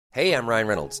Hey, I'm Ryan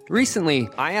Reynolds. Recently,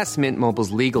 I asked Mint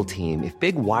Mobile's legal team if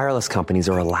big wireless companies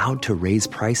are allowed to raise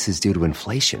prices due to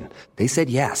inflation. They said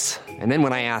yes. And then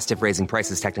when I asked if raising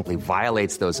prices technically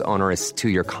violates those onerous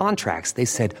two-year contracts, they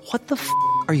said, "What the f***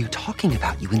 are you talking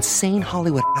about, you insane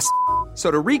Hollywood ass?" So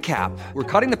to recap, we're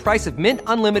cutting the price of Mint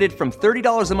Unlimited from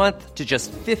 $30 a month to just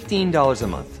 $15 a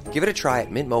month. Give it a try at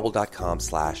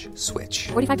mintmobile.com/switch.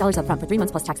 $45 up front for 3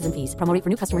 months plus taxes and fees. Promo rate for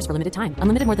new customers for limited time.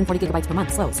 Unlimited more than 40 gigabytes per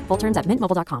month. Slows full terms at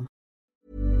mintmobile.com.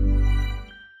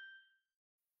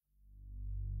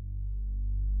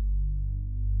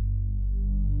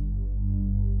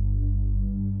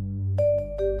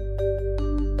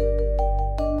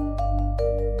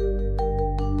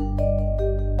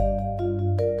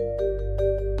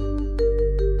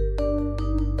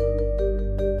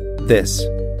 This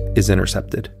is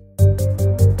Intercepted.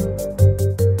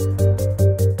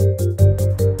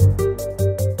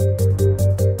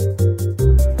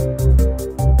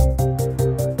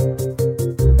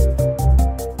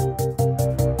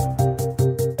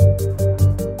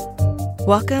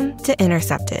 Welcome to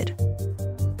Intercepted.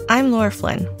 I'm Laura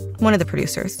Flynn, one of the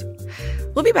producers.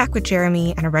 We'll be back with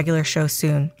Jeremy and a regular show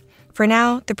soon. For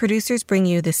now, the producers bring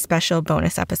you this special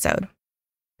bonus episode.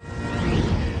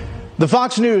 The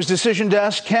Fox News decision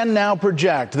desk can now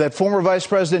project that former Vice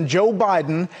President Joe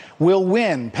Biden will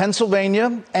win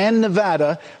Pennsylvania and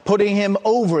Nevada, putting him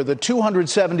over the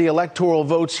 270 electoral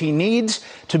votes he needs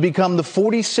to become the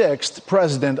 46th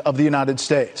president of the United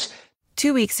States.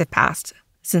 2 weeks have passed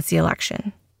since the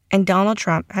election, and Donald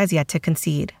Trump has yet to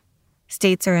concede.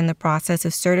 States are in the process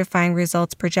of certifying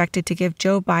results projected to give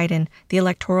Joe Biden the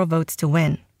electoral votes to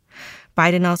win.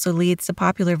 Biden also leads the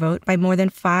popular vote by more than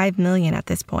 5 million at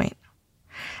this point.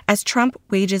 As Trump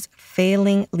wages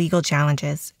failing legal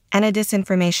challenges and a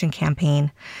disinformation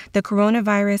campaign, the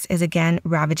coronavirus is again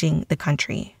ravaging the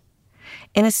country.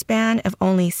 In a span of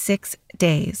only 6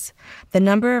 days, the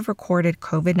number of recorded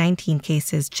COVID-19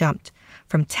 cases jumped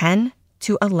from 10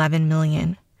 to 11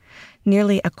 million.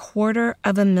 Nearly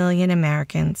 250,000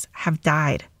 Americans have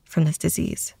died from this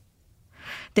disease.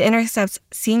 The Intercept's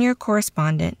senior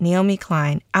correspondent, Naomi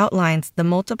Klein, outlines the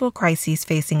multiple crises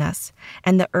facing us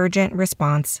and the urgent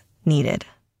response needed.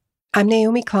 I'm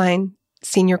Naomi Klein,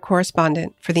 senior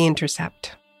correspondent for The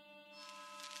Intercept.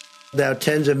 Now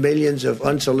tens of millions of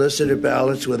unsolicited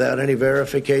ballots without any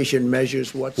verification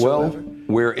measures whatsoever. Well,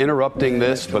 we're interrupting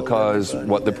this because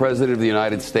what the President of the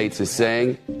United States is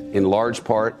saying, in large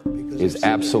part, is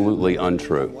absolutely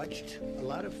untrue.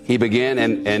 He began,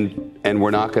 and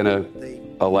we're not going to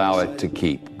allow it to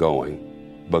keep going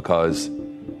because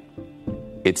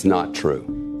it's not true.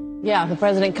 Yeah, the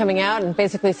president coming out and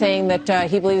basically saying that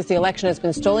he believes the election has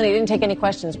been stolen. He didn't take any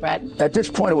questions, Brett. At this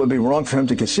point, it would be wrong for him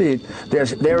to concede.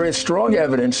 There is strong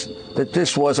evidence that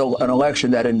this was an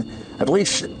election that in at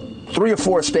least 3 or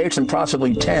 4 states and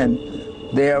possibly 10,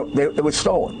 it was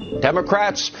stolen.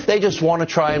 Democrats, they just want to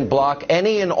try and block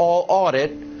any and all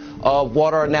audit of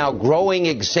what are now growing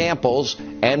examples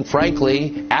and,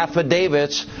 frankly,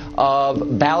 affidavits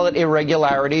of ballot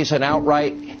irregularities and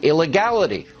outright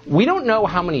illegality. We don't know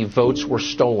how many votes were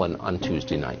stolen on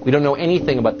Tuesday night. We don't know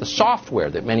anything about the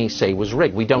software that many say was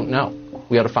rigged. We don't know.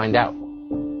 We ought to find out.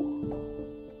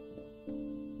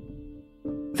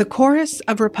 The chorus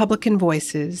of Republican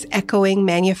voices echoing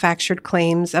manufactured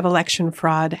claims of election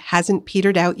fraud hasn't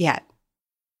petered out yet.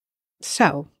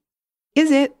 So, is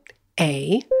it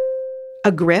A,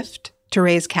 a grift to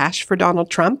raise cash for Donald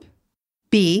Trump?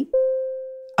 B,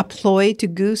 a ploy to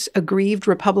goose aggrieved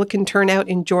Republican turnout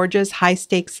in Georgia's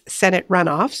high-stakes Senate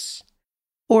runoffs?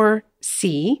 Or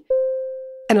C,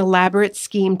 an elaborate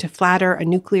scheme to flatter a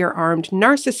nuclear-armed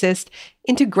narcissist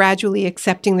into gradually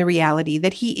accepting the reality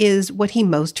that he is what he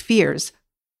most fears,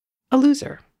 a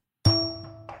loser?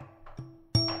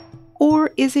 Or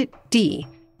is it D,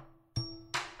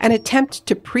 an attempt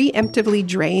to preemptively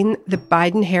drain the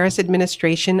Biden-Harris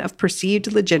administration of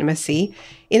perceived legitimacy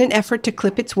in an effort to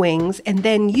clip its wings and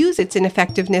then use its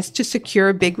ineffectiveness to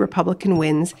secure big Republican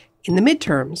wins in the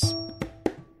midterms?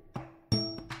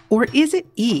 Or is it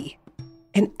E,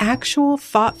 an actual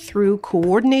thought-through,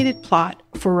 coordinated plot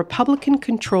for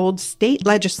Republican-controlled state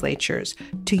legislatures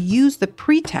to use the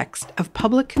pretext of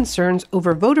public concerns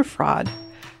over voter fraud,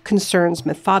 concerns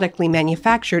methodically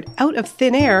manufactured out of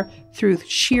thin air through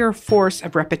sheer force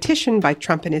of repetition by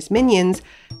Trump and his minions,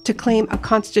 to claim a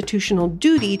constitutional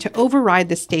duty to override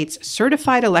the state's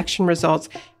certified election results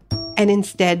and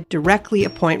instead directly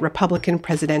appoint Republican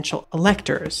presidential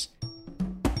electors?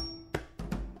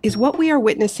 Is what we are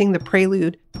witnessing the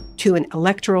prelude to an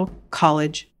electoral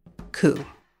college coup?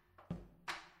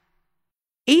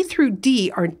 A through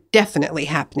D are definitely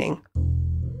happening.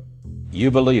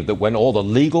 you believe that when all the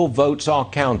legal votes are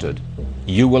counted,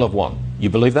 you will have won. You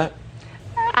believe that?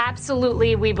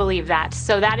 Absolutely, we believe that.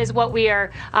 So that is what we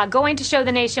are going to show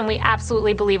the nation. We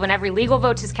absolutely believe when every legal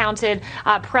vote is counted,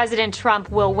 President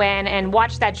Trump will win. And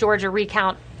watch that Georgia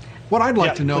recount. What I'd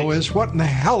like to know is what in the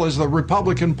hell is the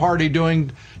Republican Party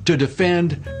doing to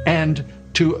defend and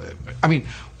to,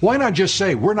 why not just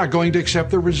say we're not going to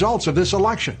accept the results of this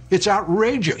election? It's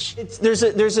outrageous. There's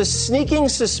a sneaking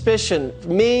suspicion,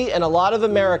 me and a lot of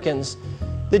Americans,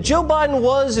 that Joe Biden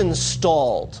was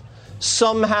installed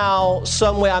somehow,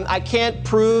 some way. I can't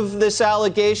prove this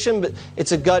allegation, but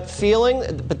it's a gut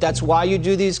feeling. But that's why you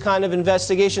do these kind of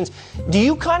investigations. Do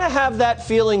you kind of have that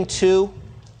feeling too?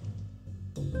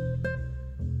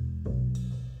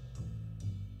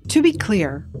 To be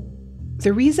clear,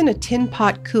 the reason a tin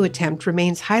pot coup attempt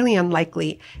remains highly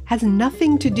unlikely has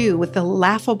nothing to do with the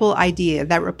laughable idea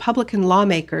that Republican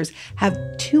lawmakers have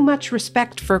too much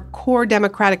respect for core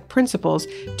democratic principles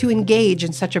to engage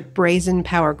in such a brazen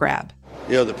power grab.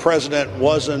 The president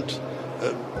wasn't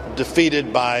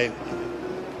defeated by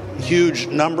huge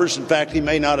numbers. In fact, he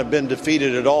may not have been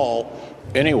defeated at all.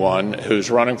 Anyone who's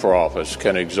running for office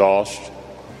can exhaust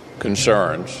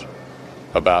concerns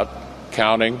about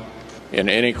counting in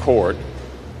any court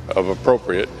of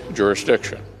appropriate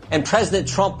jurisdiction. And President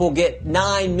Trump will get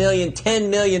 9 million, 10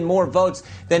 million more votes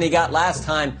than he got last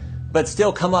time, but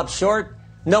still come up short?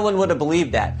 No one would have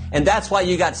believed that. And that's why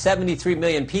you got 73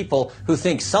 million people who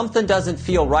think something doesn't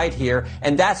feel right here,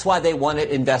 and that's why they want it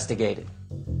investigated.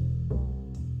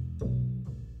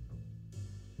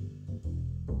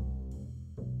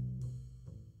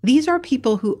 These are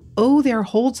people who owe their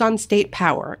holds on state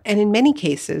power, and in many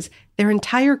cases, their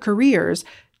entire careers,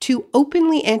 to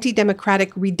openly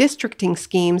anti-democratic redistricting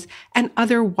schemes and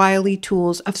other wily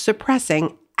tools of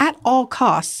suppressing, at all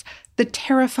costs, the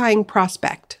terrifying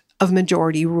prospect of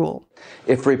majority rule.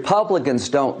 If Republicans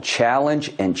don't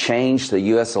challenge and change the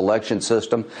U.S. election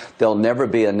system, there'll never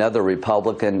be another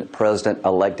Republican president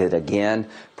elected again.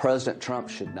 President Trump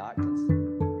should not.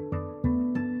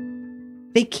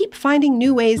 They keep finding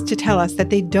new ways to tell us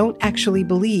that they don't actually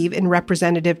believe in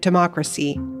representative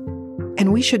democracy.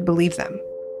 And we should believe them.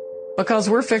 Because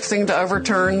we're fixing to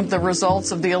overturn the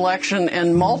results of the election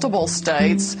in multiple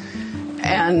states,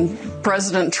 and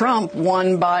President Trump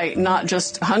won by not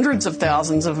just hundreds of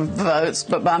thousands of votes,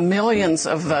 but by millions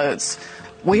of votes.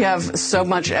 We have so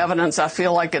much evidence, I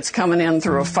feel like it's coming in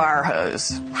through a fire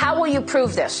hose. How will you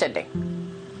prove this, Sidney?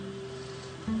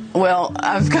 Well,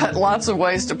 I've got lots of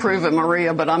ways to prove it,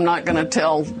 Maria, but I'm not going to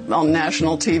tell on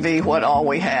national TV what all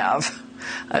we have.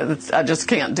 I just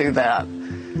can't do that.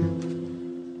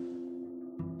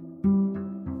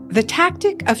 The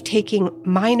tactic of taking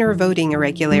minor voting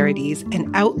irregularities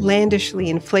and outlandishly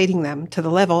inflating them to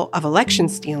the level of election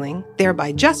stealing,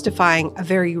 thereby justifying a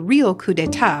very real coup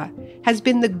d'etat, has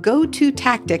been the go-to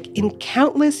tactic in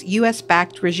countless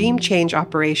U.S.-backed regime change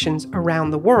operations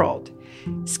around the world.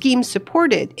 Schemes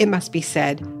supported, it must be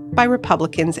said, by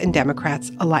Republicans and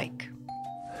Democrats alike.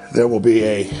 There will be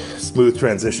a smooth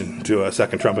transition to a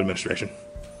second Trump administration.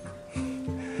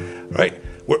 Right?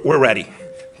 We're ready.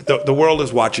 The world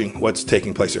is watching what's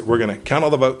taking place here. We're going to count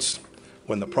all the votes.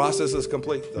 When the process is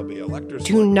complete, there'll be electors.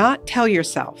 Do not tell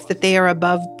yourself that they are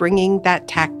above bringing that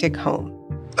tactic home.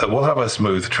 We'll have a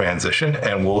smooth transition,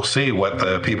 and we'll see what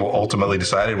the people ultimately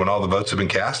decided when all the votes have been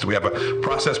cast. We have a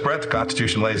process, Brett. The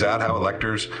Constitution lays out how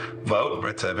electors vote.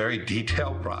 It's a very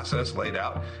detailed process laid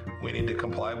out. We need to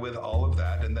comply with all of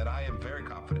that, and then I am very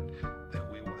confident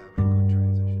that we will have a good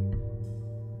transition.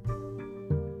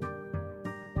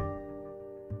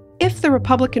 If the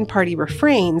Republican Party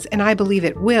refrains, and I believe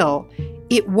it will,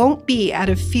 it won't be out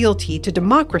of fealty to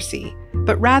democracy,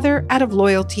 but rather out of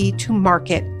loyalty to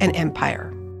market and empire.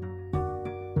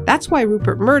 That's why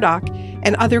Rupert Murdoch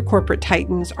and other corporate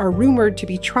titans are rumored to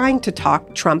be trying to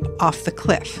talk Trump off the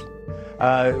cliff.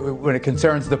 When it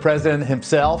concerns the president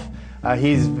himself,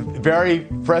 he's very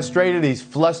frustrated, he's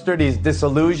flustered, he's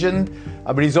disillusioned,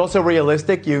 but he's also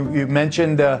realistic. You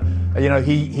mentioned,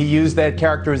 he used that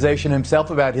characterization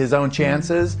himself about his own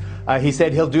chances. He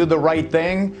said he'll do the right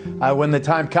thing when the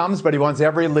time comes, but he wants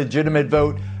every legitimate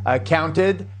vote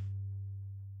counted.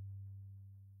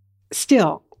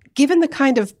 Still, given the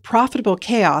kind of profitable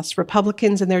chaos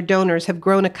Republicans and their donors have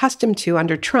grown accustomed to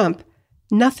under Trump,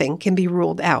 nothing can be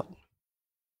ruled out.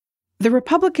 The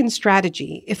Republican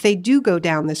strategy, if they do go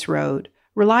down this road,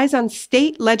 relies on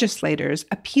state legislators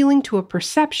appealing to a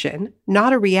perception,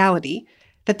 not a reality,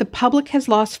 that the public has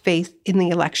lost faith in the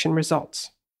election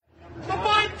results. The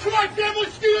Biden crime family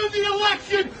stealing the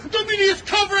election. The media is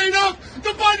covering up. The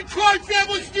Biden crime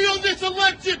family stealing this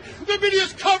election. The media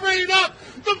is covering up.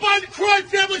 The Biden crime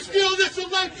family stealing this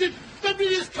election. The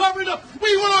media is covering up.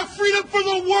 We want our freedom for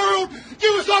the world.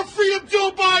 Give us our freedom,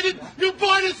 Joe Biden. Joe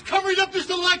Biden is covering up this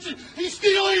election. He's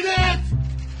stealing it.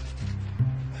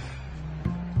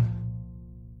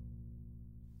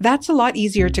 That's a lot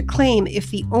easier to claim if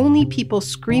the only people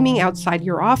screaming outside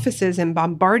your offices and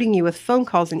bombarding you with phone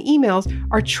calls and emails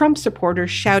are Trump supporters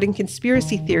shouting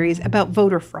conspiracy theories about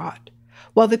voter fraud,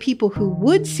 while the people who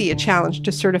would see a challenge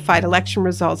to certified election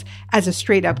results as a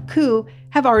straight-up coup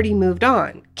have already moved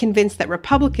on, convinced that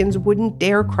Republicans wouldn't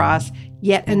dare cross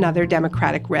yet another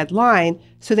Democratic red line,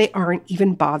 so they aren't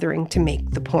even bothering to make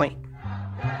the point.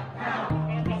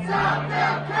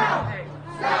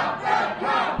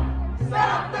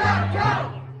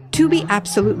 To be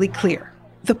absolutely clear,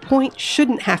 the point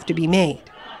shouldn't have to be made.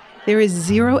 There is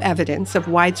zero evidence of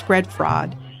widespread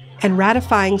fraud, and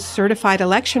ratifying certified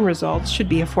election results should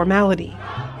be a formality.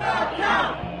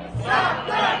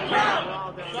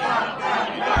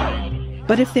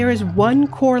 But if there is one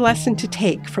core lesson to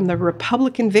take from the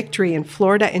Republican victory in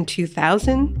Florida in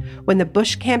 2000, when the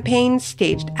Bush campaign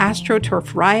staged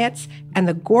AstroTurf riots and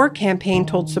the Gore campaign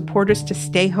told supporters to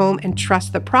stay home and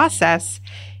trust the process,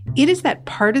 it is that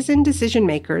partisan decision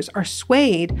makers are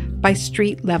swayed by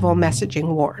street-level messaging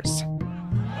wars.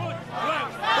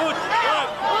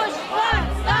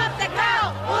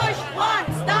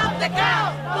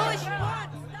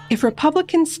 If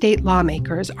Republican state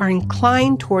lawmakers are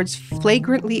inclined towards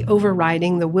flagrantly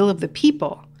overriding the will of the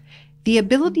people, the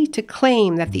ability to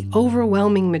claim that the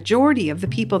overwhelming majority of the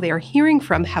people they are hearing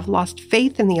from have lost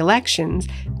faith in the elections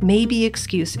may be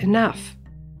excuse enough.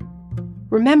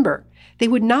 Remember, they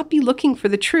would not be looking for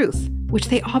the truth, which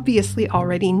they obviously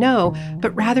already know,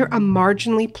 but rather a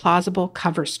marginally plausible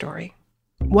cover story.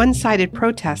 One-sided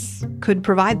protests could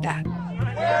provide that. Where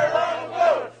are the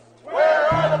votes?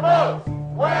 Where are the votes?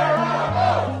 Where are the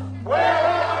votes? Where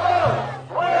are the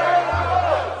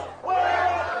votes? Where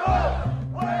are the votes?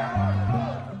 Where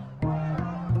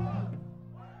are the votes?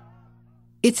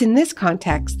 It's in this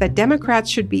context that Democrats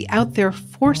should be out there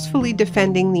forcefully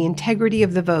defending the integrity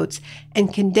of the votes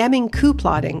and condemning coup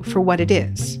plotting for what it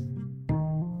is.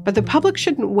 But the public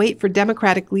shouldn't wait for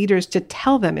Democratic leaders to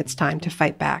tell them it's time to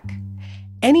fight back.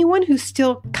 Anyone who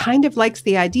still kind of likes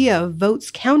the idea of votes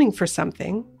counting for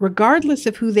something, regardless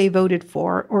of who they voted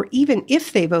for or even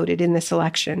if they voted in this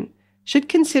election, should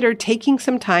consider taking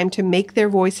some time to make their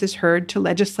voices heard to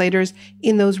legislators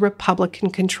in those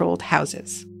Republican-controlled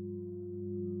houses.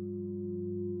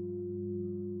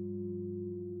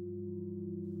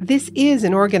 This is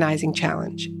an organizing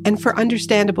challenge, and for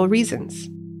understandable reasons.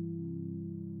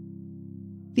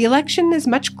 The election is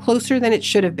much closer than it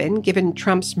should have been, given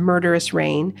Trump's murderous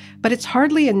reign, but it's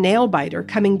hardly a nail-biter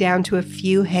coming down to a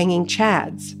few hanging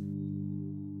chads.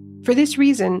 For this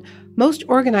reason, most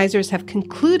organizers have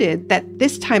concluded that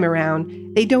this time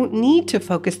around, they don't need to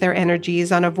focus their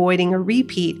energies on avoiding a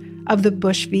repeat of the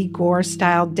Bush v.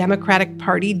 Gore-style Democratic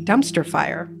Party dumpster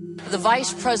fire. The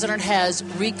vice president has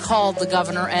recalled the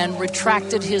governor and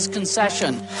retracted his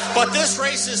concession. But this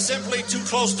race is simply too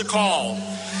close to call.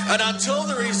 And until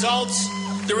the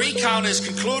recount is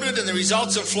concluded and the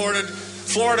results of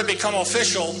Florida become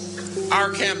official,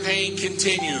 our campaign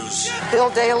continues. Bill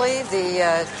Daley,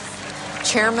 the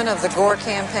chairman of the Gore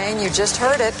campaign, you just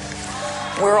heard it.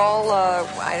 We're all,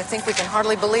 I think we can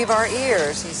hardly believe our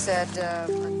ears. He said,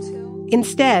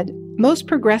 Instead, most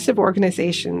progressive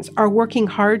organizations are working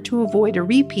hard to avoid a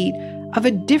repeat of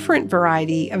a different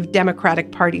variety of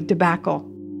Democratic Party debacle.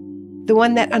 The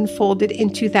one that unfolded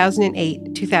in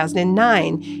 2008,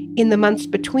 2009, in the months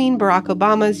between Barack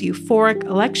Obama's euphoric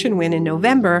election win in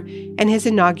November and his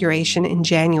inauguration in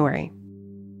January.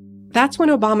 That's when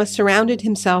Obama surrounded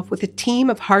himself with a team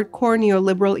of hardcore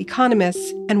neoliberal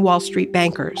economists and Wall Street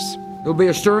bankers. It'll be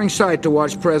a stirring sight to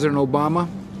watch President Obama,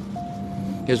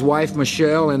 his wife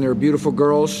Michelle, and their beautiful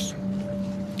girls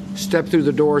step through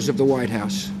the doors of the White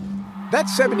House.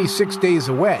 That's 76 days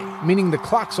away, meaning the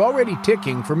clock's already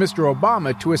ticking for Mr.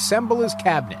 Obama to assemble his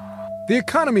cabinet. The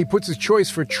Economy puts his choice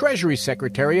for Treasury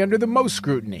Secretary under the most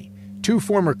scrutiny. Two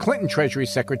former Clinton Treasury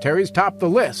Secretaries top the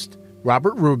list,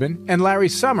 Robert Rubin and Larry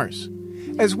Summers,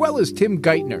 as well as Tim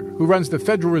Geithner, who runs the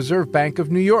Federal Reserve Bank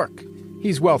of New York.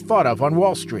 He's well thought of on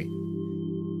Wall Street.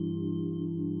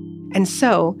 And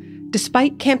so,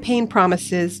 despite campaign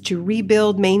promises to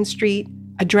rebuild Main Street,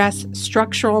 address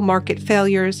structural market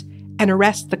failures, and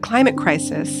arrest the climate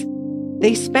crisis,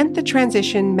 they spent the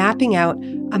transition mapping out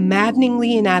a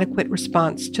maddeningly inadequate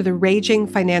response to the raging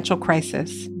financial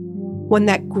crisis, one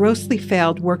that grossly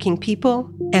failed working people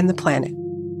and the planet.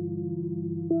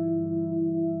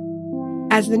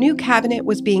 As the new cabinet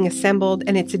was being assembled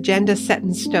and its agenda set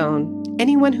in stone,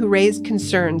 anyone who raised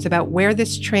concerns about where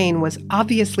this train was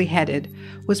obviously headed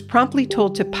was promptly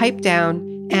told to pipe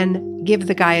down and give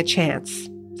the guy a chance,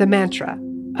 the mantra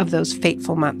of those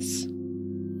fateful months.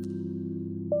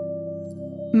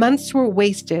 Months were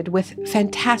wasted with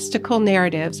fantastical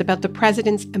narratives about the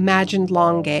president's imagined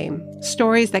long game,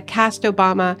 stories that cast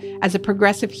Obama as a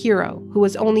progressive hero who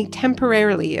was only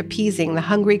temporarily appeasing the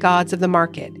hungry gods of the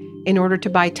market in order to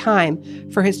buy time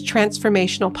for his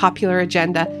transformational popular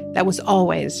agenda that was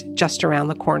always just around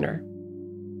the corner.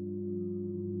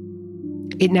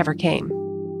 It never came.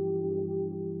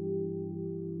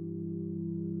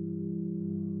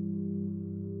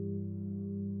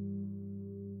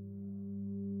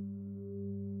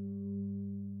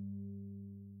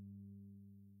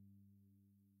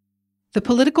 The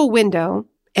political window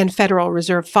and Federal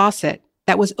Reserve faucet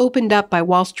that was opened up by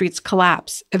Wall Street's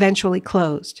collapse eventually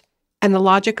closed, and the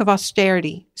logic of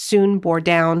austerity soon bore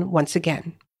down once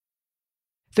again.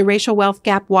 The racial wealth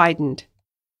gap widened.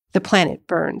 The planet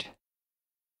burned.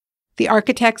 The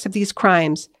architects of these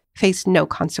crimes faced no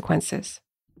consequences.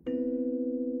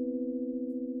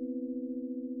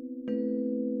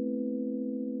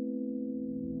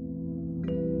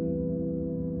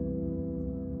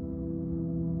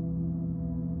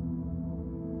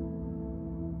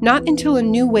 Not until a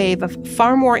new wave of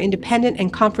far more independent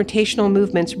and confrontational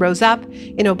movements rose up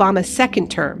in Obama's second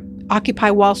term,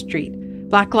 Occupy Wall Street,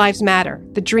 Black Lives Matter,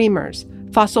 The Dreamers,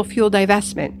 fossil fuel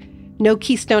divestment, No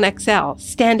Keystone XL,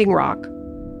 Standing Rock,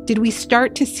 did we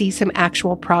start to see some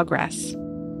actual progress.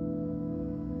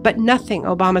 But nothing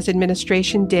Obama's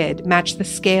administration did matched the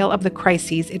scale of the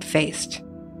crises it faced,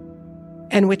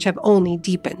 and which have only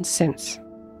deepened since.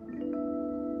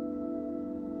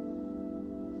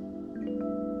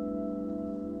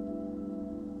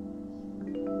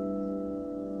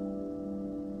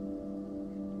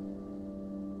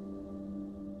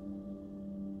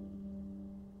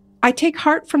 I take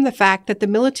heart from the fact that the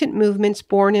militant movements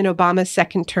born in Obama's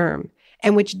second term,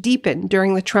 and which deepened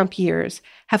during the Trump years,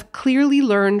 have clearly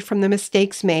learned from the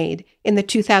mistakes made in the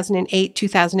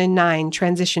 2008-2009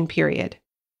 transition period.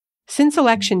 Since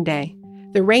Election Day,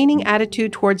 the reigning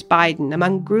attitude towards Biden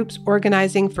among groups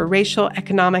organizing for racial,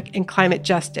 economic, and climate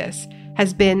justice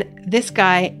has been, this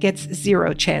guy gets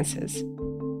zero chances.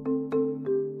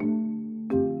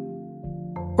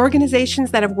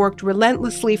 Organizations that have worked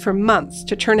relentlessly for months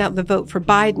to turn out the vote for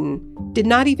Biden did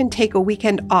not even take a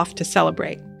weekend off to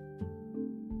celebrate.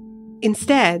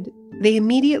 Instead, they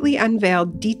immediately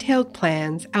unveiled detailed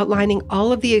plans outlining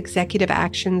all of the executive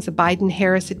actions a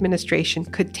Biden-Harris administration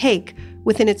could take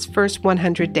within its first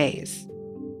 100 days.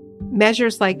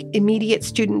 Measures like immediate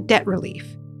student debt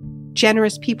relief,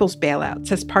 generous people's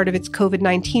bailouts as part of its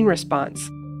COVID-19 response,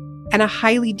 and a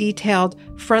highly detailed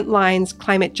Frontlines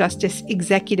Climate Justice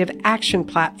Executive Action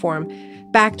Platform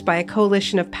backed by a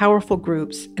coalition of powerful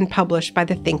groups and published by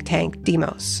the think tank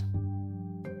Demos.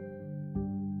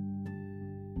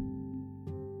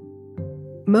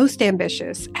 Most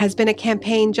ambitious has been a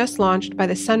campaign just launched by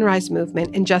the Sunrise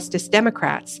Movement and Justice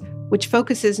Democrats, which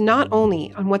focuses not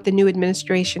only on what the new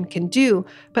administration can do,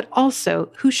 but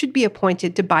also who should be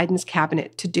appointed to Biden's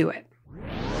cabinet to do it.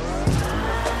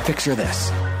 Picture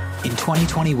this. In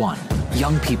 2021,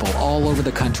 young people all over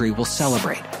the country will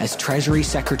celebrate as Treasury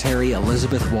Secretary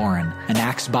Elizabeth Warren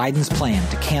enacts Biden's plan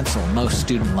to cancel most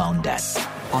student loan debt.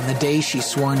 On the day she's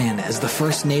sworn in as the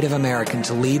first Native American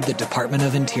to lead the Department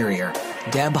of Interior,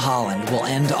 Deb Haaland will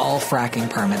end all fracking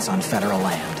permits on federal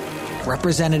land.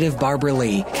 Representative Barbara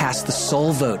Lee cast the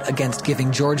sole vote against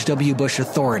giving George W. Bush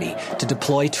authority to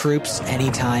deploy troops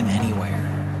anytime,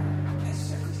 anywhere.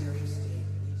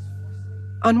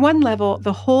 On one level,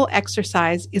 the whole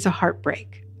exercise is a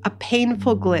heartbreak, a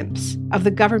painful glimpse of the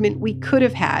government we could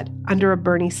have had under a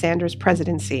Bernie Sanders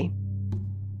presidency.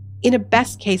 In a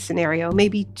best-case scenario,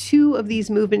 maybe two of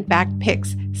these movement-backed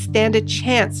picks stand a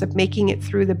chance of making it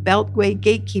through the Beltway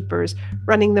gatekeepers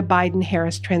running the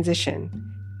Biden-Harris transition.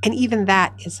 And even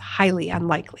that is highly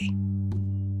unlikely.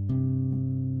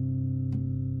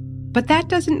 But that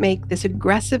doesn't make this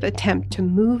aggressive attempt to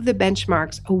move the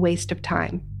benchmarks a waste of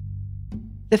time.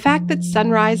 The fact that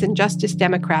Sunrise and Justice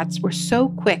Democrats were so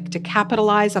quick to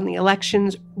capitalize on the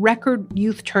election's record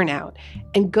youth turnout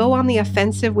and go on the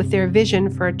offensive with their vision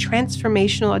for a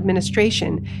transformational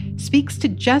administration speaks to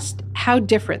just how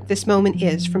different this moment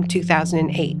is from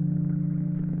 2008.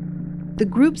 The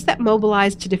groups that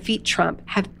mobilized to defeat Trump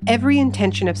have every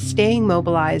intention of staying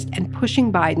mobilized and pushing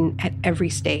Biden at every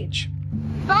stage.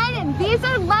 Biden, these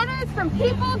are letters from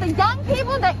people, the young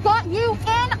people that got you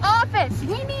in office.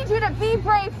 We need you to be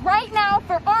brave right now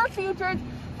for our futures,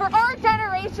 for our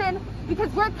generation, because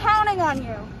we're counting on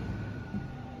you.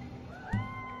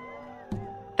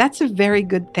 That's a very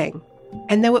good thing.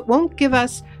 And though it won't give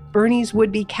us Bernie's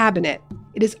would-be cabinet,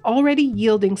 it is already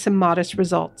yielding some modest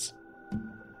results.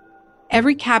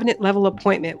 Every cabinet-level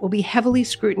appointment will be heavily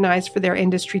scrutinized for their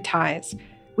industry ties,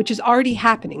 which is already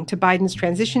happening to Biden's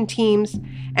transition teams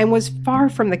and was far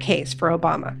from the case for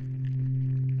Obama.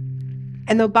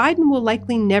 And though Biden will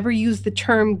likely never use the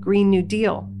term Green New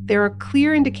Deal, there are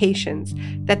clear indications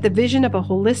that the vision of a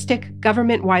holistic,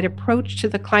 government-wide approach to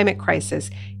the climate crisis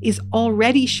is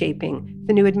already shaping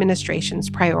the new administration's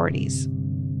priorities.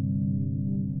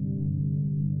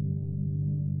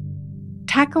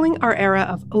 Tackling our era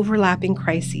of overlapping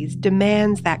crises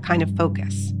demands that kind of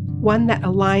focus, one that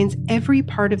aligns every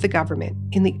part of the government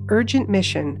in the urgent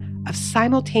mission of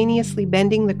simultaneously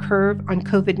bending the curve on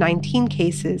COVID-19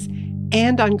 cases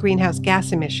and on greenhouse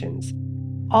gas emissions,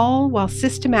 all while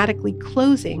systematically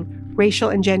closing racial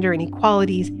and gender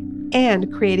inequalities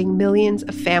and creating millions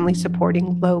of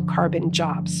family-supporting low-carbon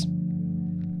jobs.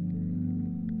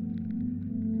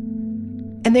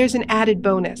 And there's an added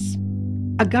bonus.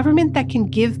 A government that can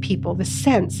give people the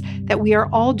sense that we are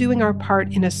all doing our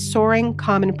part in a soaring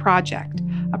common project,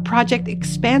 a project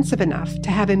expansive enough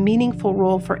to have a meaningful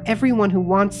role for everyone who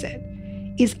wants it,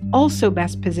 is also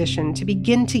best positioned to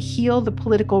begin to heal the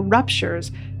political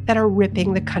ruptures that are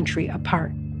ripping the country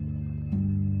apart.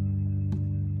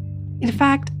 In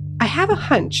fact, I have a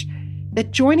hunch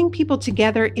that joining people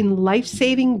together in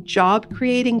life-saving,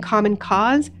 job-creating common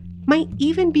cause might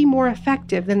even be more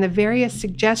effective than the various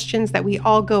suggestions that we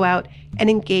all go out and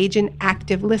engage in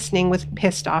active listening with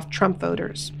pissed-off Trump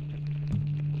voters.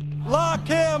 Lock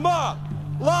him up!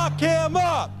 Lock him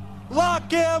up!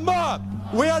 Lock him up!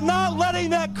 We are not letting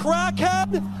that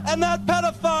crackhead and that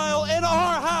pedophile in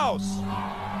our house!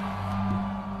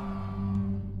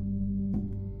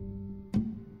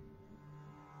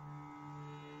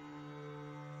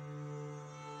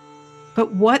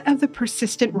 But what of the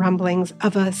persistent rumblings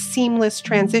of a seamless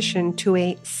transition to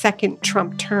a second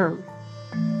Trump term?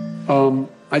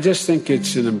 I just think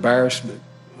it's an embarrassment,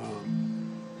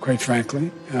 quite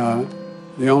frankly.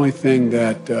 The only thing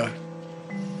that,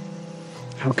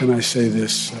 how can I say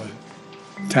this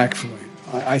tactfully?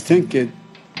 I think it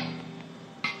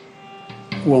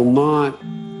will not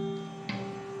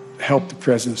help the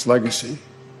president's legacy.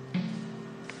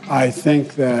 I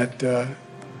think that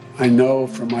I know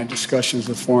from my discussions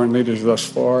with foreign leaders thus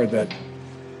far that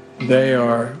they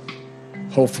are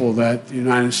hopeful that the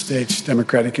United States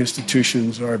democratic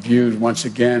institutions are viewed once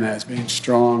again as being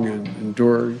strong and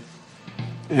enduring.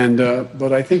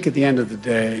 But I think at the end of the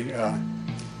day,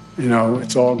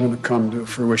 it's all going to come to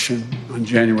fruition on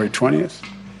January 20th.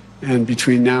 And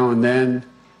between now and then,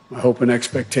 my hope and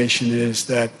expectation is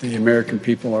that the American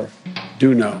people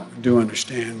do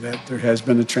understand that there has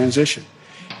been a transition.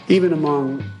 Even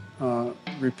among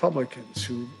Republicans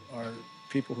who are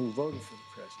people who voted for the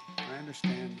president. I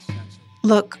understand the sense of...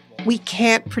 Look, we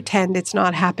can't pretend it's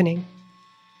not happening.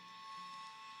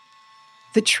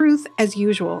 The truth, as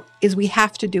usual, is we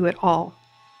have to do it all.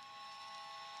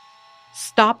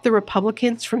 Stop the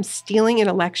Republicans from stealing an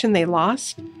election they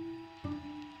lost,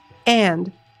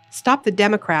 and stop the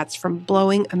Democrats from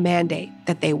blowing a mandate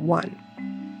that they won.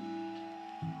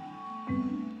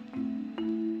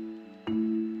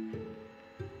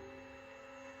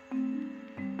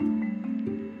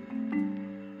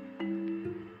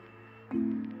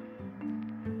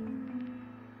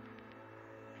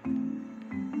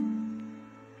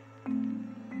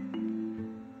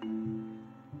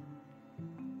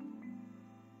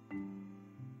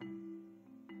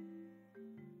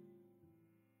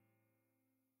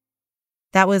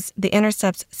 That was The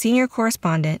Intercept's senior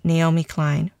correspondent, Naomi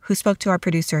Klein, who spoke to our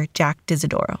producer, Jack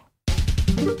Dizadoro.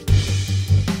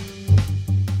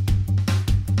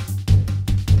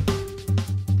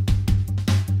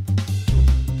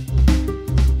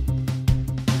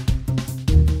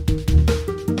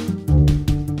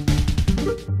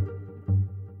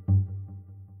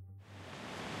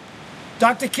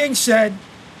 Dr. King said,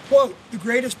 quote, "The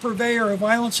greatest purveyor of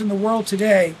violence in the world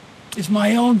today is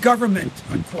my own government,"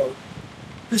 unquote.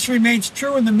 This remains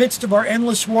true in the midst of our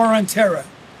endless war on terror.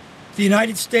 The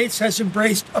United States has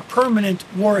embraced a permanent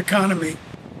war economy.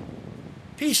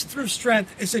 Peace through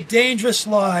strength is a dangerous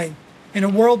lie in a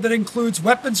world that includes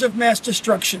weapons of mass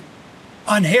destruction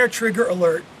on hair trigger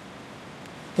alert.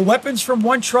 The weapons from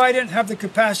one trident have the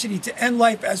capacity to end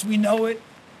life as we know it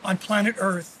on planet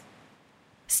Earth.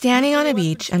 Standing on a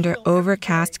beach under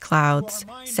overcast clouds,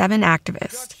 7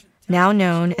 activists, now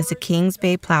known as the Kings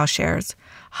Bay Plowshares,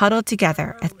 huddled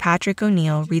together as Patrick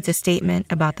O'Neill reads a statement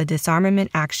about the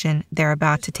disarmament action they're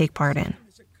about to take part in.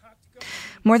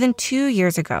 More than 2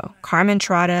 years ago, Carmen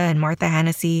Trotta and Martha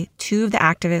Hennessy, 2 of the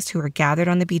activists who were gathered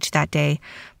on the beach that day,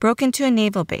 broke into a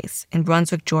naval base in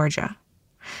Brunswick, Georgia.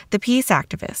 The peace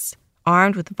activists,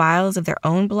 armed with vials of their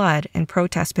own blood and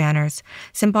protest banners,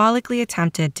 symbolically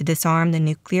attempted to disarm the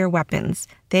nuclear weapons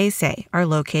they say are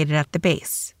located at the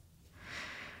base.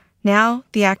 Now,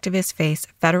 the activists face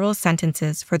federal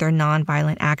sentences for their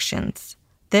nonviolent actions.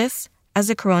 This, as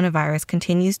the coronavirus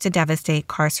continues to devastate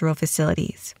carceral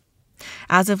facilities.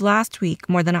 As of last week,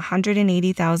 more than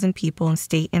 180,000 people in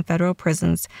state and federal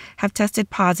prisons have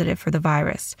tested positive for the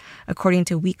virus, according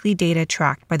to weekly data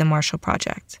tracked by the Marshall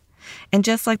Project. And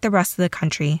just like the rest of the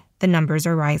country, the numbers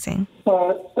are rising.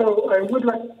 So I would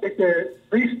like to make a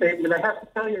brief statement. I have to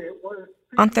tell you it was...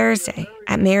 On Thursday,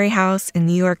 at Mary House in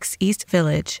New York's East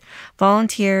Village,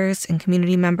 volunteers and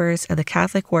community members of the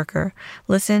Catholic Worker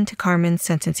listened to Carmen's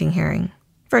sentencing hearing,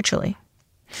 virtually.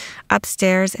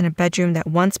 Upstairs in a bedroom that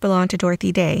once belonged to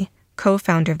Dorothy Day,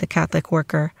 co-founder of the Catholic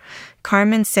Worker,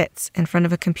 Carmen sits in front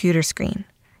of a computer screen.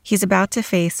 He's about to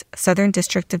face Southern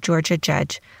District of Georgia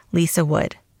Judge Lisa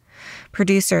Wood.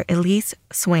 Producer Elise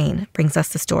Swain brings us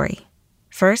the story.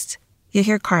 First, you'll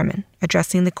hear Carmen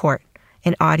addressing the court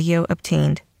in audio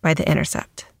obtained by The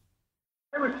Intercept.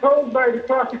 I was told by the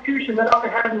prosecution that I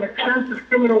had an extensive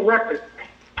criminal record.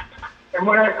 And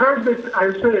when I heard this, I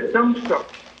was sort of dumbstruck.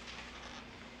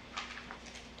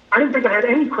 I didn't think I had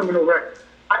any criminal record.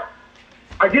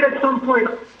 I did at some point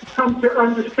come to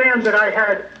understand that I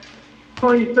had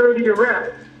 20, 30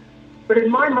 arrests. But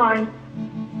in my mind,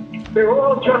 they were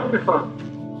all justified.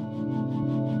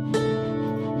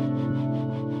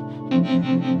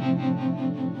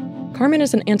 Carmen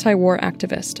is an anti-war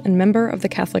activist and member of the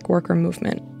Catholic Worker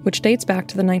Movement, which dates back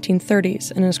to the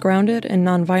 1930s and is grounded in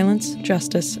nonviolence,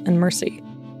 justice, and mercy.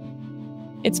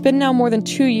 It's been now more than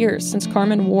 2 years since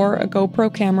Carmen wore a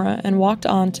GoPro camera and walked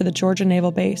on to the Georgia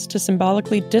Naval Base to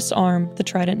symbolically disarm the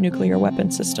Trident nuclear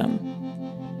weapon system.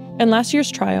 In last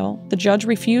year's trial, the judge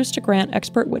refused to grant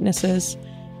expert witnesses,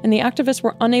 and the activists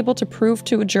were unable to prove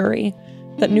to a jury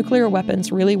that nuclear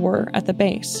weapons really were at the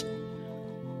base.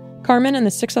 Carmen and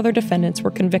the 6 other defendants were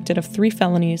convicted of 3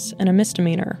 felonies and a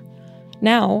misdemeanor.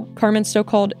 Now, Carmen's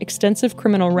so-called extensive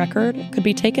criminal record could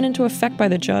be taken into effect by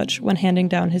the judge when handing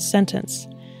down his sentence.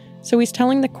 So he's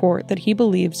telling the court that he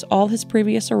believes all his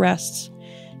previous arrests,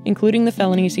 including the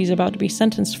felonies he's about to be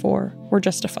sentenced for, were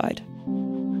justified.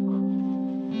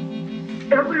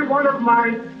 Every one of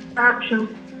my actions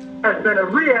has been a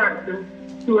reaction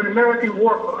to an American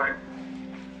war crime.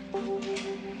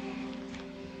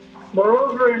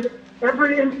 Moreover, in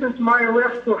every instance, my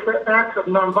arrests were for acts of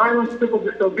nonviolent civil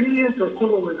disobedience or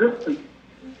civil resistance.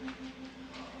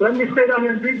 Let me state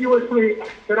unambiguously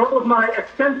that all of my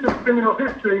extensive criminal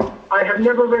history, I have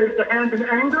never raised a hand in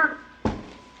anger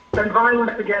and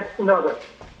violence against another.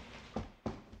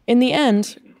 In the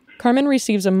end, Carmen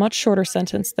receives a much shorter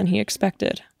sentence than he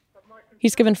expected.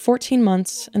 He's given 14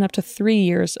 months and up to 3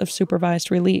 years of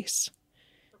supervised release.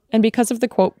 And because of the,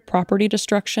 quote, property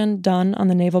destruction done on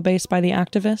the naval base by the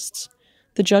activists,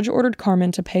 the judge ordered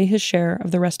Carmen to pay his share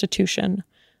of the restitution,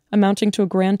 amounting to a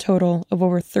grand total of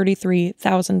over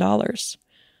 $33,000.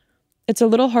 It's a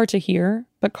little hard to hear,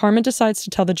 but Carmen decides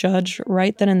to tell the judge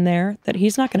right then and there that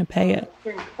he's not going to pay it.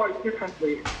 Things quite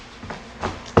differently.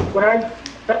 When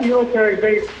that military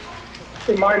base,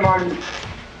 in my mind,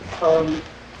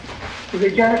 is a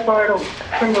genocidal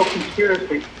criminal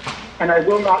conspiracy, and I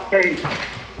will not pay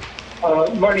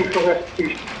money for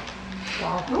restitution.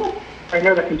 I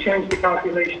know that can change the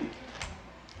calculation.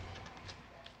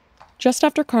 Just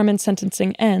after Carmen's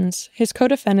sentencing ends, his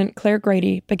co-defendant Claire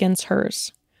Grady begins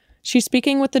hers. She's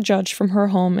speaking with the judge from her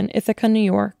home in Ithaca, New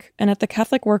York, and at the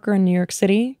Catholic Worker in New York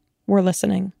City, we're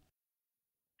listening.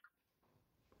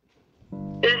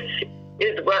 This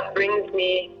is what brings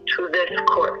me to this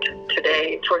court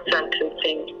today for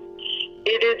sentencing.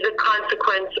 It is the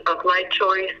consequence of my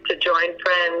choice to join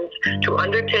friends to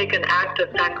undertake an act of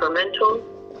sacramental,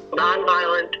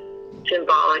 nonviolent,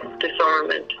 symbolic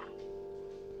disarmament.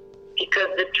 Because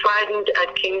the Trident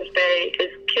at Kings Bay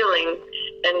is killing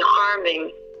and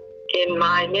harming in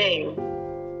my name.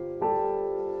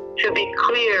 To be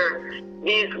clear,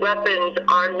 these weapons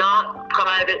are not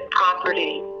private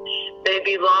property. They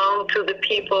belong to the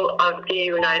people of the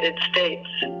United States.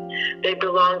 They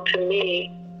belong to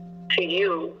me, to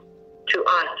you, to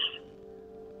us.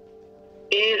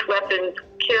 These weapons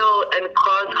kill and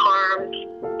cause harm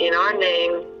in our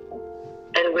name,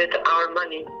 and with our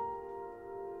money.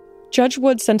 Judge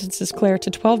Wood sentences Claire to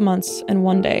 12 months and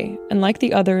 1 day, and like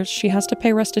the others, she has to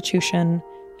pay restitution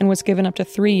and was given up to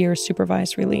 3 years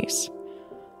supervised release.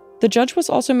 The judge was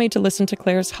also made to listen to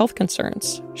Claire's health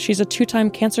concerns. She's a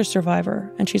 2-time cancer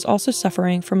survivor, and she's also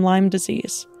suffering from Lyme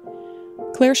disease.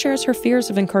 Claire shares her fears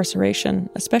of incarceration,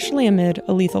 especially amid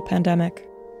a lethal pandemic.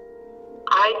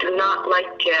 I do not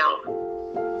like jail.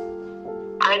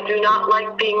 I do not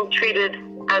like being treated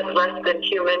as less than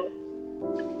human.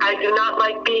 I do not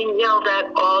like being yelled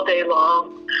at all day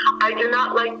long. I do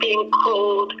not like being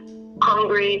cold,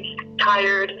 hungry,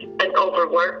 tired, and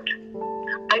overworked.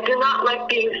 I do not like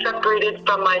being separated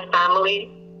from my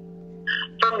family,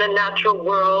 from the natural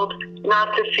world,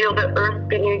 not to feel the earth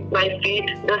beneath my feet,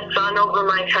 the sun over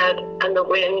my head, and the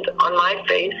wind on my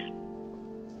face.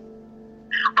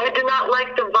 I do not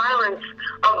like the violence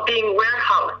of being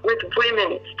warehoused with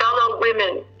women, fellow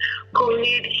women, who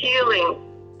need healing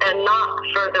and not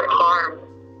further harm.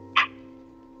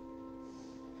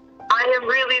 I am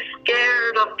really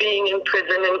scared of being in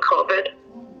prison in COVID.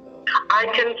 I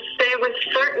can say with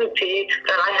certainty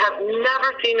that I have never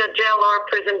seen a jail or a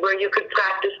prison where you could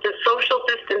practice the social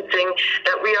distancing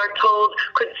that we are told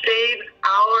could save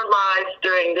our lives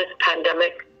during this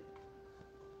pandemic.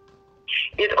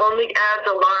 It only adds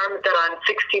alarm that I'm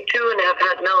 62 and have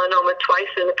had melanoma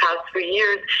twice in the past 3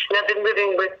 years and have been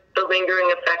living with the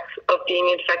lingering effects of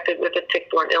being infected with a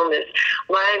tick-borne illness.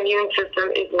 My immune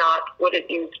system is not what it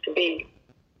used to be.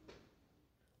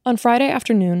 On Friday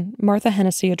afternoon, Martha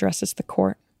Hennessy addresses the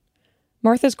court.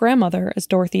 Martha's grandmother is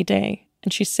Dorothy Day,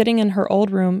 and she's sitting in her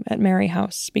old room at Mary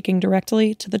House, speaking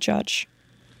directly to the judge.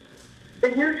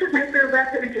 The use of nuclear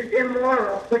weapons is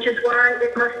immoral, which is why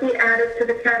it must be added to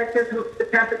the Catechism of the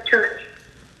Catholic Church.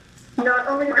 Not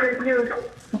only their use,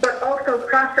 but also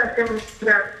processing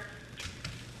them.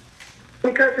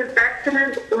 Because of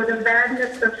accident or the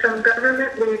madness of some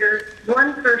government leader,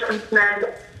 one person's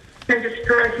madness can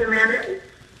destroy humanity.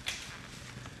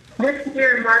 This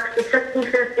year marks the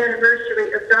 75th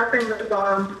anniversary of dropping the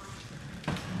bomb.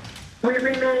 We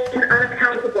remain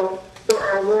unaccountable for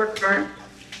our war crimes.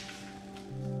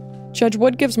 Judge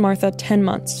Wood gives Martha 10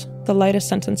 months, the lightest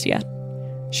sentence yet.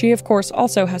 She, of course,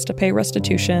 also has to pay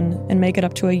restitution and make it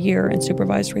up to a year in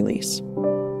supervised release.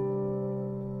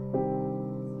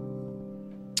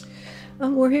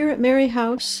 We're here at Mary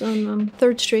House on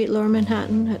 3rd Street, Lower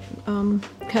Manhattan,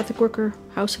 at Catholic Worker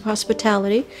House of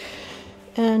Hospitality.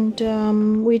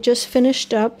 And we just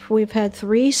finished up. We've had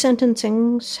 3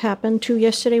 sentencings happen, 2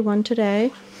 yesterday, 1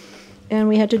 today. And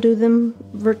we had to do them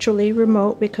virtually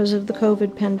remote because of the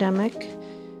COVID pandemic.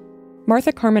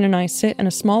 Martha, Carmen, and I sit in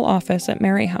a small office at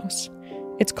Mary House.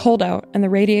 It's cold out, and the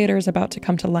radiator is about to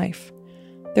come to life.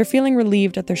 They're feeling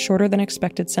relieved at their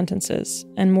shorter-than-expected sentences,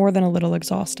 and more than a little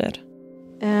exhausted.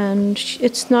 And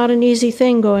it's not an easy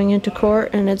thing going into court,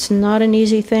 and it's not an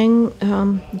easy thing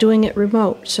doing it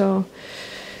remote. So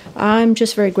I'm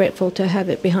just very grateful to have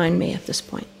it behind me at this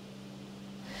point.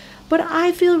 But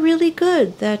I feel really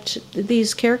good that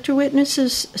these character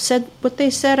witnesses said what they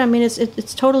said. I mean,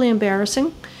 it's totally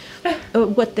embarrassing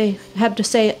what they have to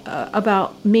say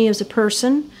about me as a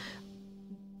person.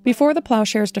 Before the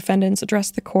Plowshares defendants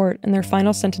addressed the court in their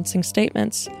final sentencing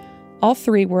statements, all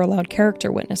 3 were allowed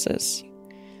character witnesses.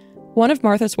 One of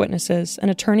Martha's witnesses, an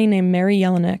attorney named Mary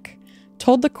Jelinek,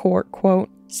 told the court, quote,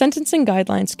 "Sentencing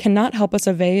guidelines cannot help us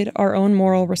evade our own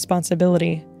moral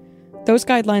responsibility. Those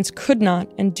guidelines could not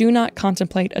and do not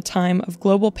contemplate a time of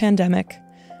global pandemic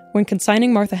when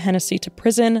consigning Martha Hennessy to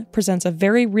prison presents a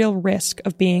very real risk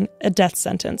of being a death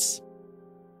sentence."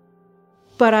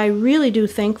 But I really do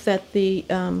think that the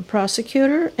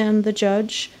prosecutor and the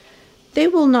judge, they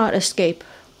will not escape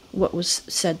what was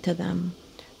said to them.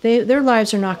 Their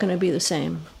lives are not going to be the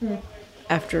same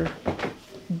after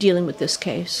dealing with this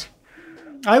case.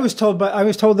 I was told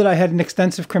that I had an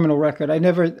extensive criminal record. It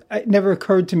never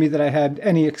occurred to me that I had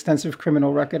any extensive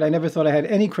criminal record. I never thought I had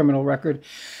any criminal record.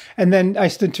 And then I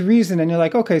stood to reason, and you're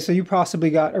like, okay, so you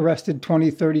possibly got arrested 20,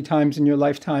 30 times in your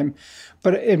lifetime.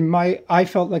 But I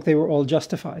felt like they were all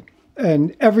justified.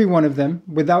 And every one of them,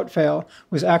 without fail,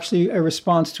 was actually a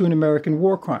response to an American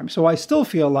war crime. So I still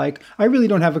feel like I really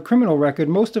don't have a criminal record.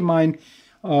 Most of mine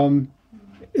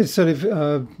is sort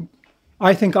of...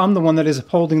 I think I'm the one that is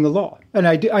upholding the law. And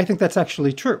I think that's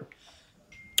actually true.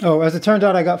 Oh, as it turned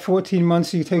out, I got 14 months.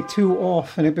 So you take 2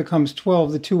 off and it becomes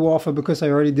 12. The 2 off are because I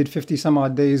already did 50 some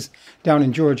odd days down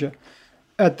in Georgia.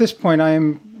 At this point, I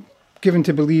am given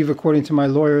to believe, according to my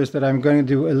lawyers, that I'm going to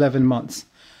do 11 months,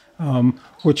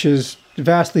 which is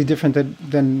vastly different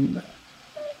than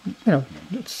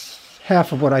it's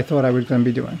half of what I thought I was going to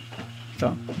be doing.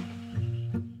 So.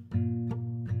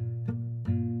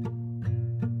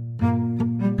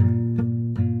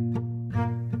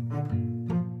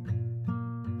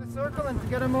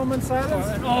 Get a moment's silence.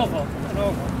 An oval.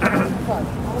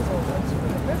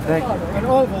 Thank you. An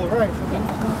oval, right.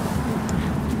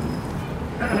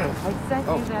 I sent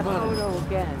you that photo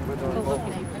again.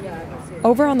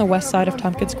 Over on the west side of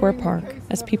Tompkins Square Park,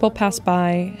 as people pass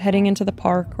by, heading into the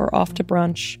park or off to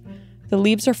brunch, the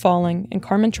leaves are falling and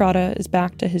Carmen Trotta is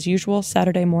back to his usual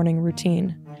Saturday morning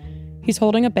routine. He's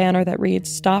holding a banner that reads,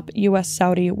 "Stop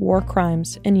U.S.-Saudi War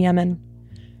Crimes in Yemen."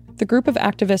 The group of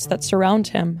activists that surround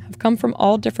him have come from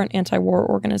all different anti-war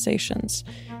organizations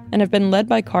and have been led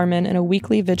by Carmen in a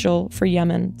weekly vigil for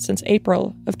Yemen since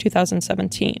April of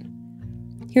 2017.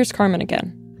 Here's Carmen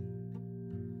again.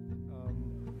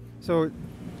 So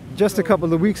just a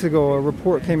couple of weeks ago, a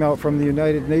report came out from the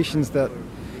United Nations that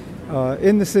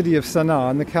in the city of Sana'a,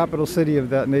 in the capital city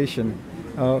of that nation,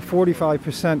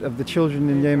 45% of the children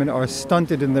in Yemen are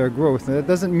stunted in their growth. And that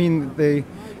doesn't mean that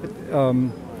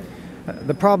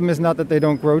the problem is not that they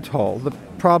don't grow tall. The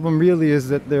problem really is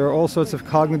that there are all sorts of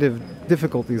cognitive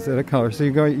difficulties that occur. So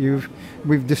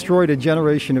we've destroyed a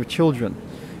generation of children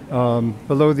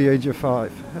below the age of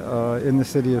 5 in the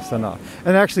city of Sana'a.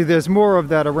 And actually there's more of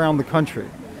that around the country.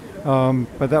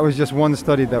 But that was just one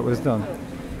study that was done.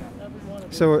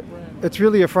 So it's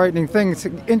really a frightening thing. It's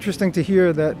interesting to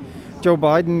hear that Joe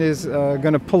Biden is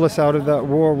going to pull us out of that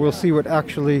war. We'll see what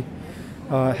actually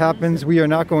happens. We are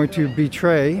not going to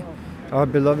betray our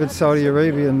beloved Saudi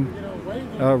Arabian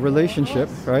relationship,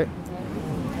 right?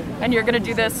 And you're going to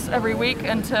do this every week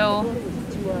until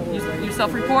you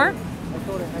self-report?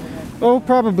 Oh,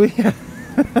 probably.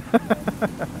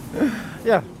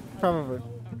 Yeah, probably.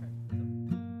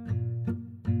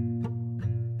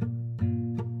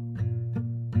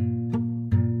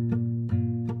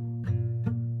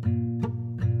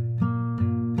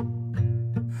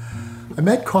 I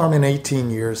met Carmen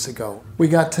 18 years ago. We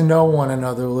got to know one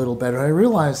another a little better. I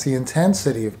realized the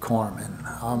intensity of Carmen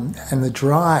and the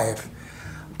drive,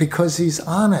 because he's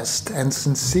honest and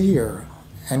sincere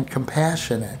and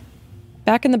compassionate.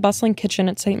 Back in the bustling kitchen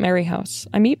at St. Mary House,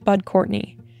 I meet Bud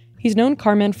Courtney. He's known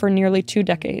Carmen for nearly 2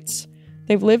 decades.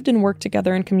 They've lived and worked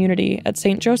together in community at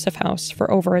St. Joseph House for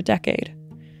over a decade.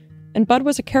 And Bud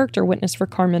was a character witness for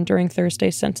Carmen during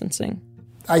Thursday's sentencing.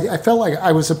 I felt like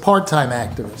I was a part-time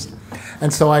activist.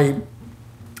 And so I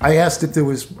asked if there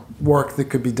was work that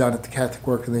could be done at the Catholic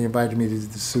Worker, and they invited me to do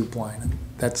the soup line. And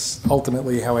that's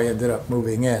ultimately how I ended up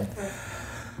moving in.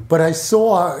 But I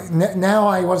saw, now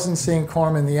I wasn't seeing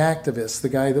Carmen the activist, the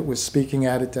guy that was speaking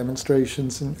out at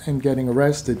demonstrations and getting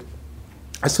arrested.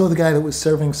 I saw the guy that was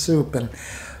serving soup and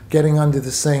getting under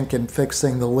the sink and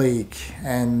fixing the leak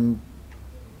and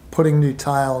putting new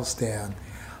tiles down,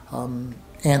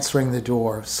 answering the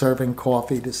door, serving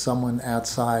coffee to someone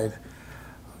outside,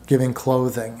 giving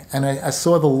clothing. And I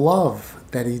saw the love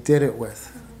that he did it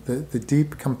with, the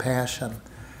deep compassion.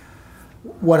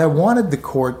 What I wanted the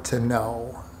court to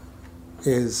know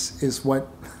is what,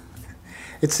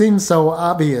 it seems so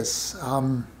obvious,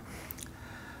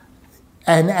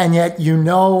 and yet you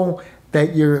know that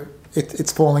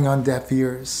it's falling on deaf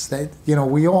ears. That, you know,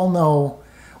 we all know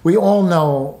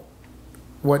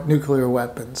what nuclear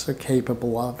weapons are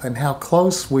capable of and how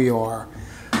close we are,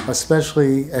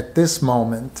 especially at this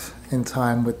moment in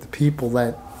time with the people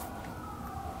that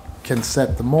can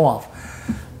set them off,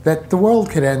 that the world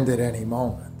could end at any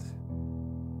moment.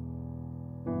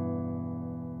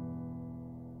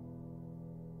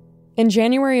 In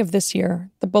January of this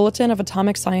year, the Bulletin of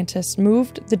Atomic Scientists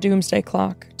moved the doomsday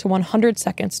clock to 100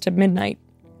 seconds to midnight.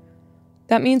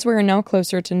 That means we are now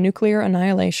closer to nuclear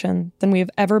annihilation than we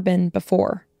have ever been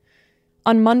before.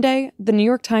 On Monday, the New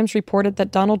York Times reported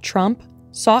that Donald Trump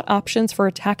sought options for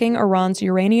attacking Iran's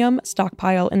uranium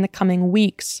stockpile in the coming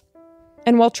weeks.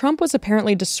 And while Trump was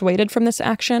apparently dissuaded from this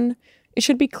action, it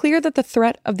should be clear that the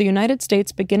threat of the United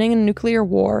States beginning a nuclear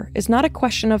war is not a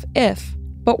question of if,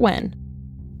 but when.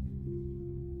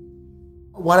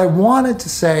 What I wanted to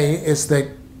say is that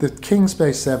the Kings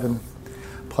Bay 7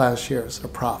 plowshares are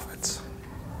prophets.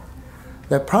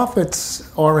 That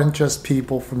prophets aren't just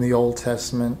people from the Old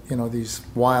Testament, you know, these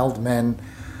wild men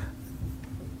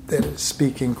that are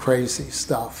speaking crazy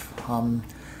stuff,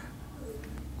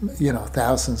 you know,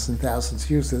 thousands and thousands of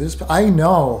years ago. I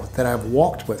know that I've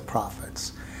walked with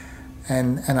prophets,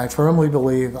 and I firmly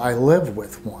believe I live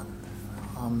with one.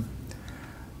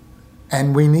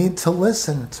 And we need to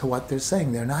listen to what they're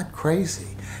saying. They're not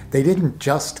crazy. They didn't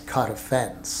just cut a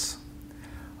fence.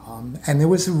 And there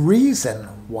was a reason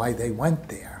why they went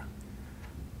there.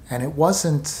 And it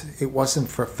wasn't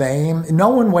for fame. No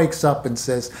one wakes up and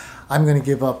says, I'm going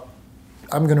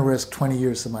to risk 20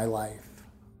 years of my life.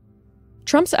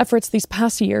 Trump's efforts these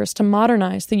past years to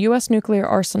modernize the U.S. nuclear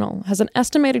arsenal has an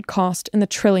estimated cost in the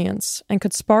trillions and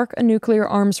could spark a nuclear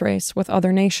arms race with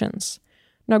other nations.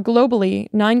 Now, globally,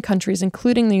 9 countries,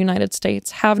 including the United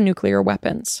States, have nuclear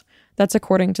weapons. That's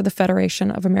according to the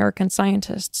Federation of American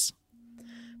Scientists.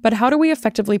 But how do we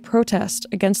effectively protest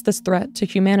against this threat to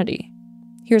humanity?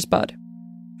 Here's Bud.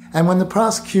 And when the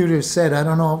prosecutor said, I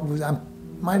don't know,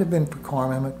 it might have been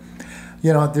Corman, but,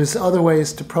 there's other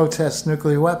ways to protest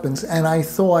nuclear weapons. And I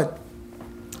thought,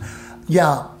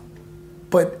 yeah,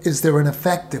 but is there an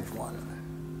effective one?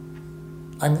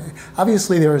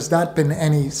 Obviously, there has not been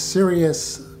any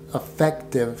serious,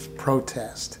 effective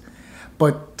protest.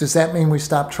 But does that mean we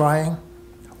stop trying?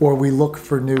 Or we look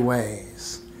for new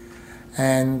ways?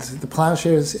 And the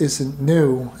Plowshares isn't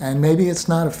new, and maybe it's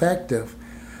not effective.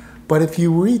 But if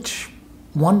you reach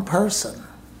one person,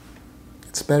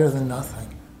 it's better than nothing.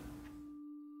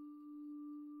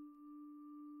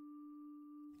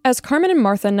 As Carmen and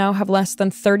Martha now have less than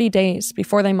 30 days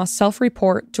before they must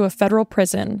self-report to a federal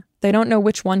prison, they don't know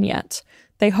which one yet.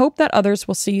 They hope that others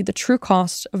will see the true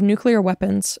cost of nuclear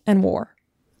weapons and war.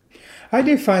 I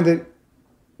do find it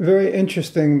very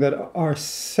interesting that our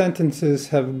sentences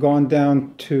have gone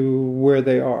down to where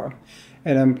they are.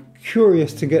 And I'm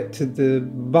curious to get to the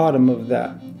bottom of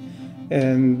that.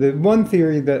 And the one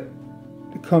theory that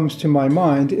comes to my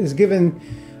mind is, given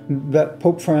that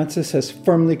Pope Francis has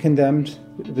firmly condemned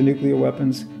the nuclear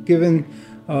weapons, given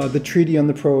the treaty on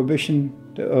the prohibition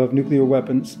of nuclear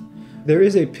weapons, there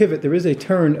is a pivot, there is a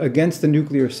turn against the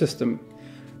nuclear system.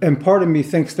 And part of me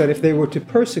thinks that if they were to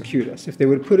persecute us, if they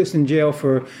would put us in jail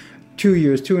for 2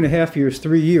 years, 2.5 years,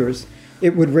 3 years,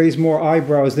 it would raise more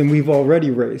eyebrows than we've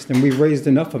already raised, and we've raised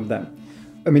enough of them.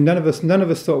 I mean, none of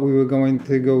us thought we were going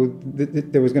to go,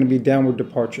 there was going to be downward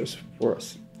departures for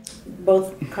us.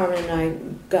 Both Carmen and I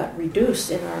got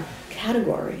reduced in our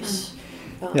categories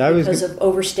because of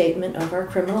overstatement of our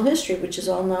criminal history, which is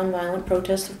all nonviolent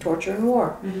protest of torture and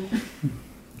war.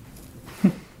 Mm-hmm.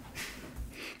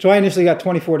 So I initially got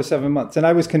 24 to 7 months, and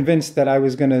I was convinced that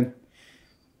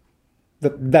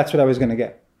that's what I was going to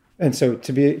get. And so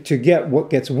to get what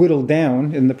gets whittled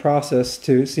down in the process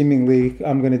to seemingly,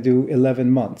 I'm going to do 11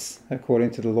 months,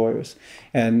 according to the lawyers.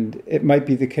 And it might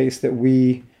be the case that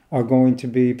we are going to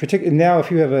be, particularly now,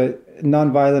 if you have a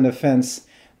nonviolent offense,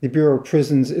 the Bureau of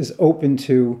Prisons is open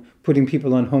to putting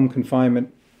people on home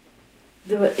confinement.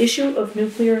 The issue of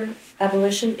nuclear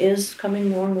abolition is coming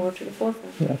more and more to the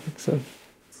forefront. Yeah, I think so.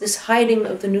 This hiding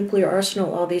of the nuclear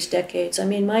arsenal all these decades. I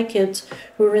mean, my kids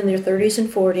who are in their 30s and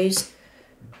 40s,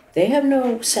 they have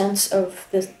no sense of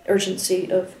the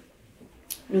urgency of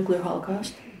nuclear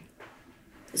holocaust.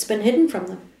 It's been hidden from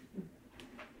them.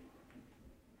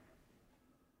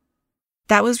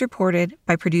 That was reported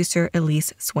by producer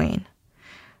Elise Swain.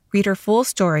 Read her full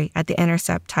story at The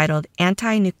Intercept titled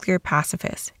Anti-Nuclear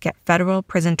Pacifists Get Federal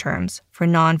Prison Terms for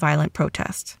Nonviolent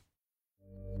Protest.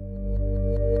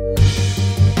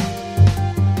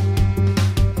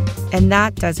 And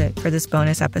that does it for this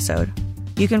bonus episode.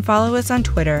 You can follow us on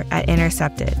Twitter at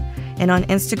Intercepted and on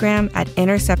Instagram at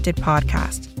Intercepted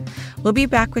Podcast. We'll be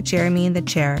back with Jeremy in the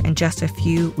chair in just a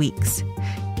few weeks.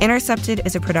 Intercepted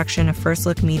is a production of First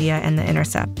Look Media and The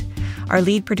Intercept. Our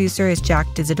lead producer is Jack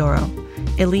Dizidoro.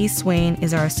 Elise Swain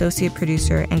is our associate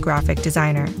producer and graphic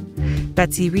designer.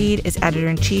 Betsy Reed is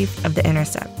editor-in-chief of The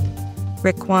Intercept.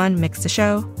 Rick Kwan mixed the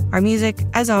show. Our music,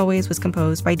 as always, was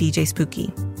composed by DJ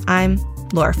Spooky. I'm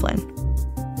Laura Flynn.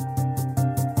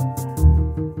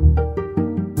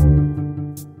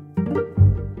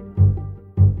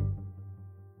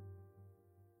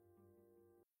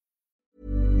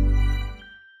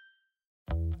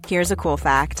 Here's a cool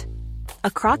fact.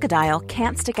 A crocodile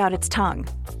can't stick out its tongue.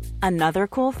 Another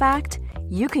cool fact,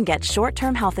 you can get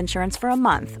short-term health insurance for a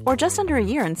month or just under a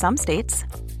year in some states.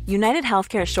 United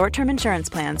Healthcare short-term insurance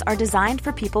plans are designed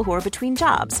for people who are between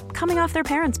jobs, coming off their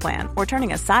parents' plan, or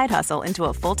turning a side hustle into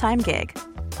a full-time gig.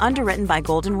 Underwritten by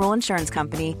Golden Rule Insurance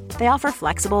Company, they offer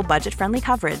flexible, budget-friendly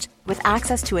coverage with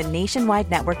access to a nationwide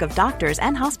network of doctors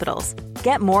and hospitals.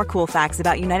 Get more cool facts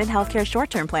about United Healthcare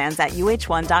short-term plans at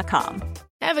uh1.com.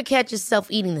 Ever catch yourself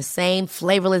eating the same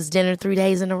flavorless dinner 3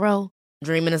 days in a row?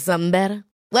 Dreaming of something better?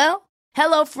 Well,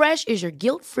 HelloFresh is your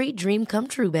guilt-free dream come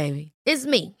true, baby. It's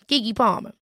me, Keke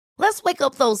Palmer. Let's wake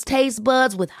up those taste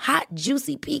buds with hot,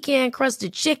 juicy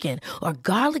pecan-crusted chicken or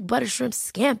garlic butter shrimp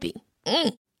scampi.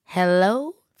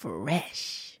 Hello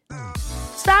Fresh.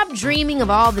 Stop dreaming of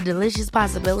all the delicious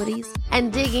possibilities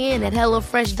and dig in at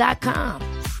HelloFresh.com.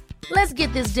 Let's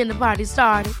get this dinner party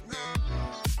started.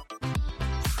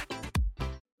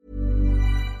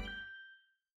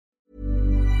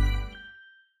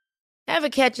 Ever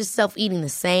catch yourself eating the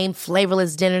same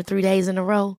flavorless dinner 3 days in a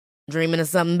row? Dreaming of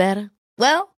something better?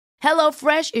 Well,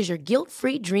 HelloFresh is your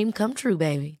guilt-free dream come true,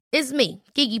 baby. It's me,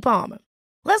 Keke Palmer.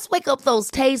 Let's wake up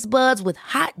those taste buds with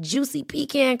hot, juicy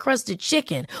pecan-crusted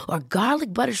chicken or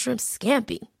garlic butter shrimp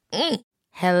scampi.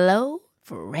 Hello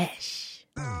Fresh.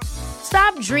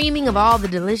 Stop dreaming of all the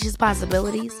delicious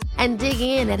possibilities and dig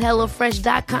in at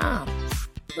HelloFresh.com.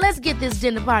 Let's get this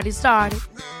dinner party started.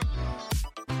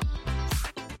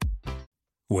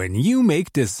 When you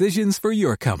make decisions for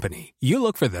your company, you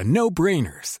look for the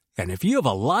no-brainers. And if you have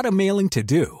a lot of mailing to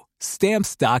do,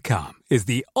 Stamps.com is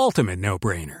the ultimate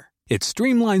no-brainer. It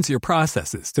streamlines your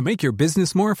processes to make your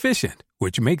business more efficient,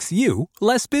 which makes you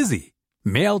less busy.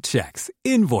 Mail checks,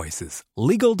 invoices,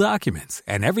 legal documents,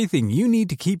 and everything you need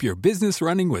to keep your business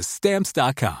running with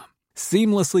Stamps.com.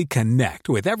 Seamlessly connect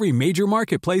with every major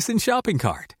marketplace and shopping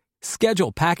cart.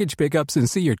 Schedule package pickups and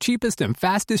see your cheapest and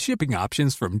fastest shipping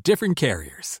options from different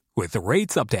carriers, with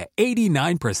rates up to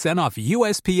 89% off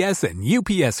USPS and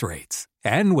UPS rates.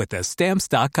 And with the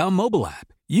Stamps.com mobile app,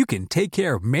 you can take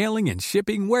care of mailing and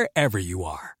shipping wherever you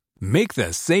are. Make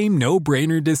the same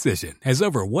no-brainer decision as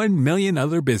over 1 million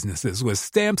other businesses with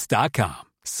Stamps.com.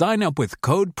 Sign up with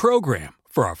code PROGRAM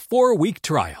for a 4-week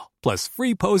trial, plus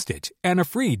free postage and a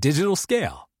free digital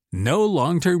scale. No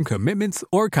long-term commitments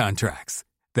or contracts.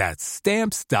 That's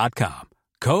Stamps.com.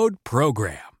 Code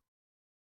PROGRAM.